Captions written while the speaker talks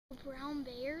brown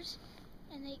bears,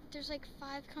 and there's like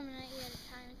 5 coming at you at a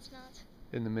time. It's nuts.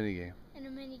 In the mini game. In a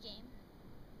mini game.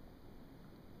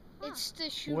 Huh. It's the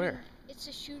shooting. Where? It's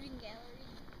the shooting gallery.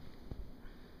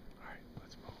 All right,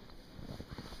 let's move.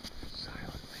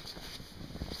 Silently.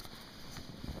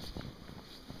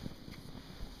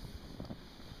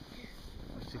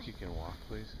 You think you can walk,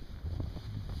 please?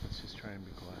 Let's just try and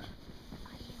be quiet.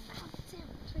 Sam,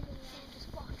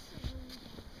 just walks.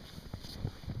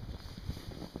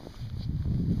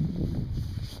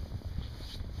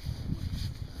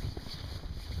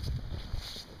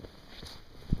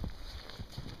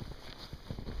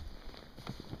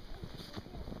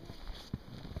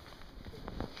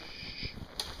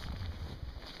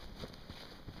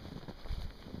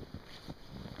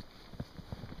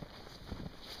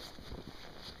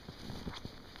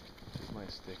 Just my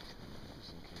stick,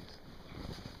 just in case.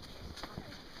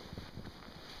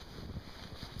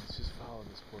 Let's just follow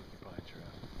this porcupine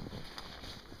trail.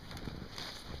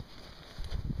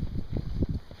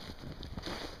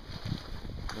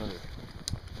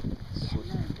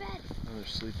 Another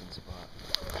sleeping spot.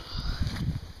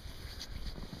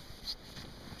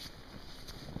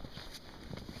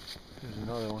 There's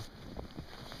another one.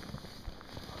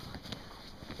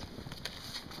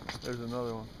 There's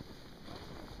another one.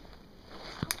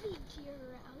 How many deer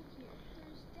are out here?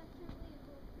 There's definitely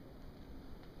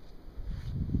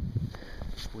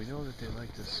a We know that they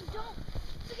like this. Don't!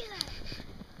 Look at that!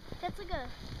 That's like a...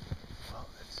 Well,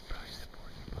 that's probably the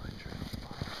porcupine trail.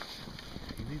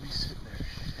 He may be sitting there.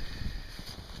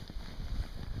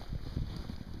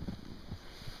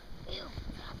 Ew,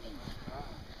 dropping.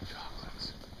 Chocolates.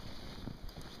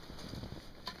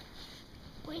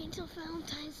 Wait until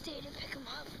Valentine's Day to pick them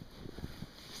up.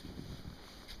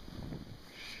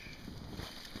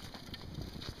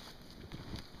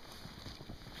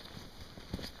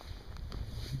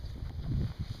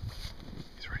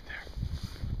 He's right there.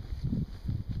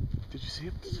 Did you see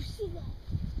him? Did you see that?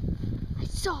 I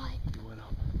saw it. He went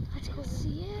up. I didn't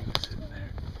see it. He was sitting there.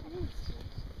 I didn't see it.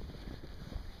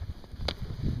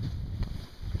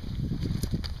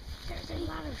 There's a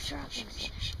lot of sharks. Shh, shh,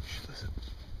 shh, shh, listen.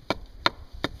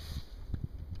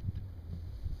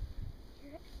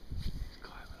 Hear it? He's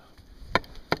climbing up.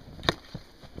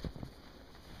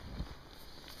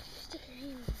 Stick your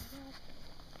hand in the mouth.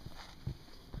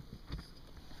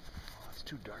 Oh, it's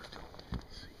too dark to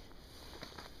see.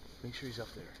 Make sure he's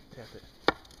up there. Tap it.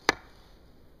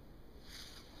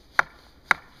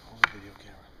 Hold the video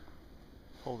camera.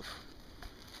 Hold it.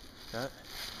 Got it?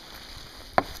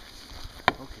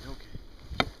 Okay, okay.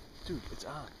 Dude, it's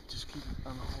on. Just keep it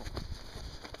on the hole.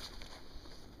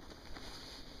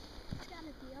 It's gotta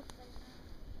be up there now.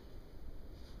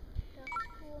 That was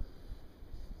cool.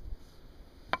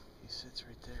 He sits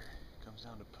right there. Comes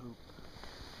down to poop.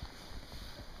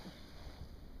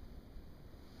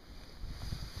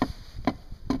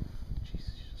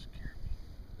 Jesus, you just scared me.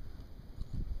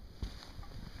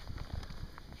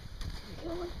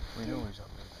 We know he's up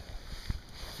in there.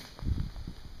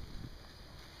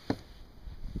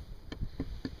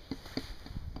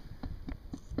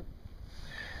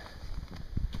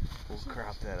 We'll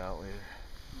crop that out later.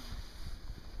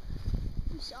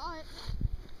 You saw it.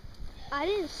 I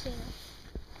didn't see it.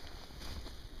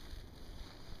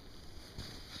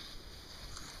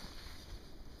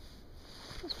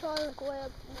 It's probably like way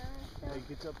up there. Yeah, he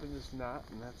gets up in this knot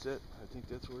and that's it. I think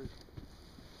that's where it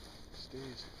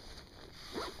stays.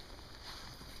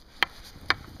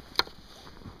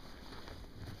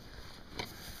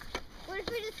 What if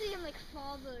we just see him like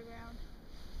fall to the ground?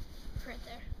 Right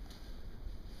there.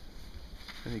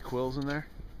 Any quills in there?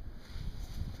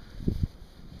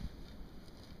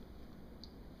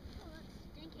 Oh, that's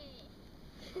stinky.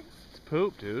 It's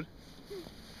poop, dude.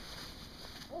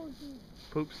 Oh, dude.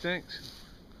 Poop stinks.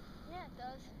 Yeah, it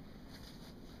does.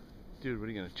 Dude, what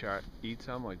are you gonna eat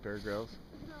some like Bear Grylls?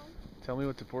 No. Tell me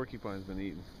what the porcupine's been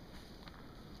eating.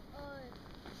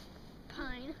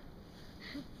 Pine.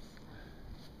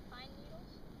 Pine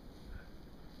needles?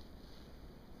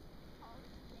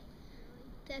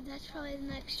 That's probably the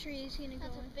next tree he's gonna go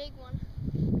in. That's a big one.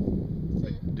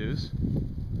 Deuce?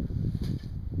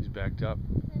 He's backed up.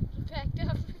 He backed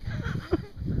up.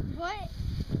 What?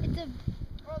 It's a...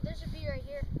 Oh, there's a bee right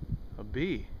here. A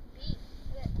bee? Bee.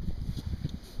 Look at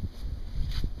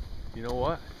You know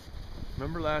what?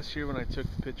 Remember last year when I took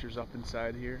the pictures up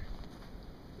inside here?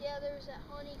 Yeah, there was that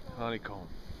honeycomb. Honeycomb.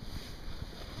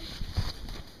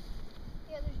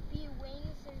 Yeah, there's bee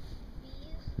wings, there's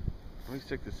bees. Let me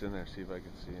stick this in there, see if I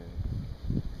can see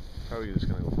any. Probably just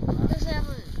gonna go. Does it have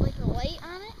like a light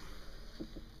on it?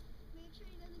 Make sure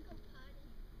he doesn't go potty.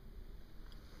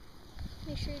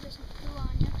 Make sure he doesn't poo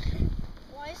on you.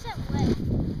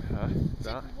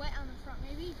 not? like wet on the front.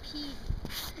 Maybe he peed.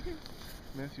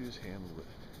 Matthew just handled it.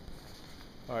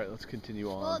 Alright, let's continue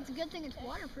on. Well, it's a good thing it's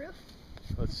waterproof.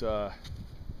 Let's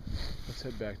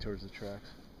head back towards the tracks.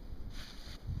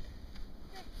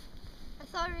 I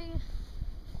thought we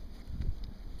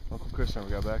Uncle Chris never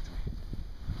got back to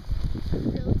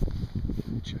me. really. Let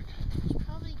me check. He's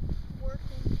probably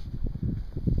working.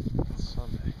 It's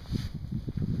Sunday.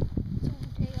 It's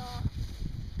a day off.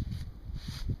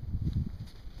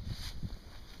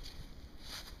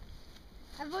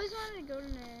 I've always wanted to go to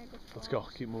Niagara Falls. Let's go.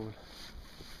 Keep moving.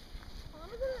 I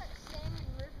want to go to that Salmon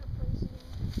River place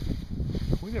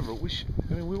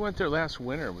again. We went there last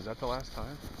winter. Was that the last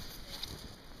time?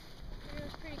 It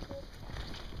was pretty cool.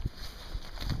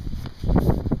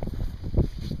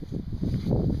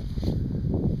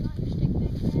 You want your stick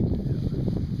back, Dad?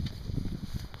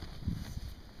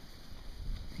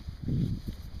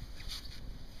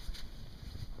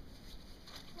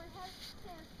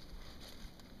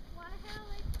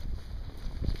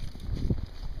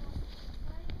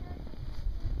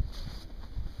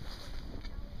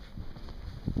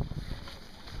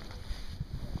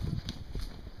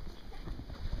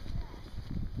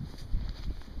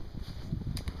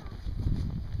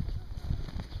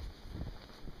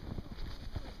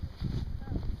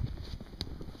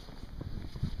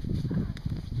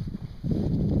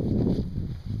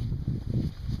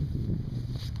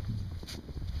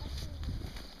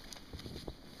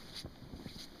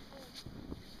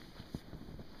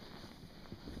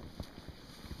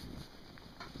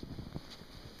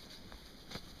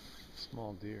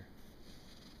 Small deer.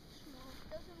 Small.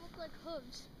 Doesn't look like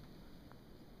hooves.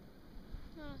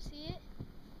 No, see it?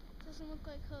 Doesn't look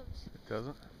like hooves. It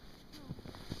doesn't?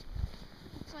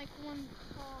 It's like one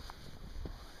paw.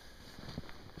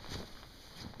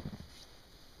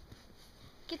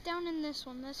 Get down in this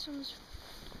one. This one's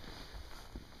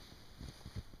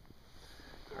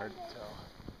Hard to tell.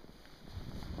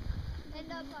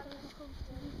 end up on the hooves.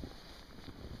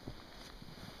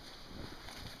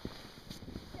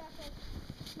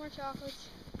 More chocolates.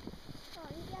 Oh,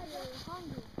 you guys are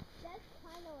hungry. That's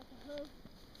kind of like a hoof.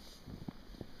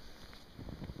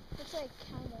 It's like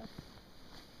kind of.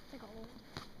 It's like a hole.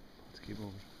 Let's keep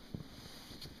moving.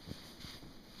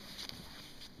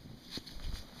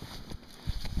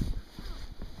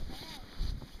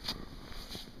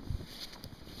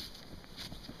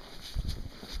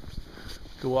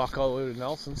 Go walk all the way to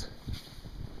Nelson's.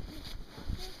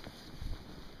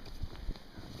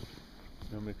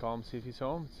 You want me to call him, see if he's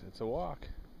home? It's a walk.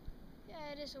 Yeah,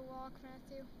 it is a walk,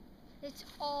 Matthew. It's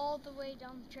all the way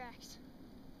down the tracks.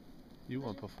 You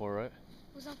went before, right?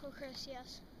 With Uncle Chris,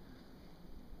 yes.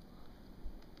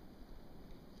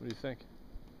 What do you think?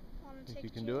 Want to Think take you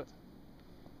a can do it? chance?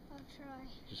 I'll try.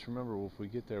 Just remember, if we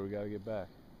get there, we gotta get back.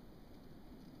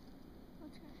 I'll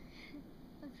try.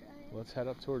 I'll try it. Let's head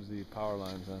up towards the power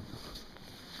lines then.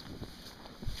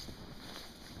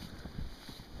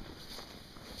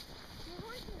 You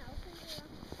want to know something about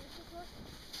the Facebook?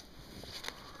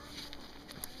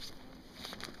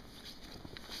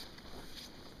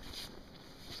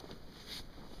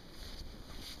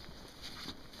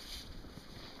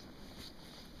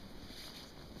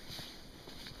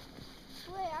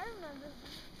 Wait, I remember.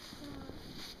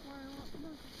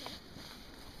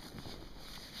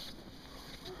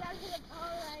 We got to the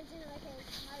power lines in like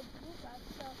a group up,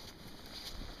 so.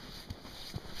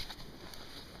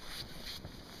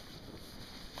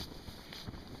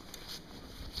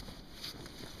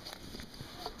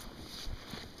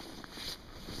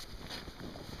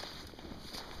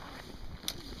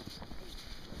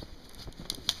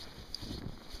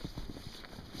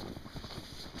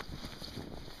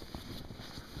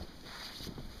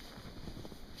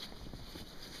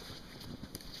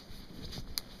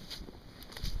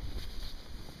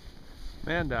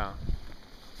 Man down.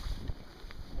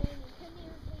 And you couldn't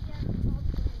even take down the whole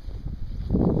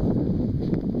place.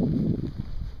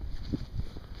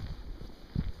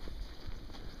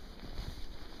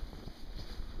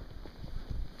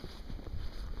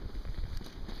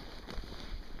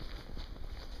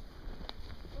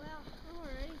 Wow, I'm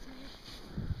already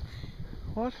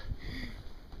tired. What?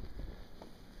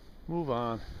 Move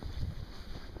on.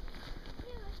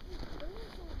 Yeah, like these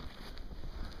birds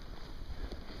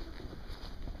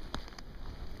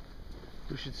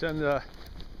We should send a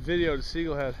video to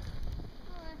Seaglehead.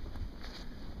 Alright.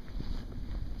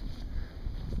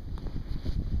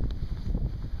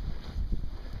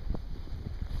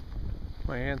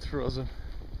 My hand's frozen.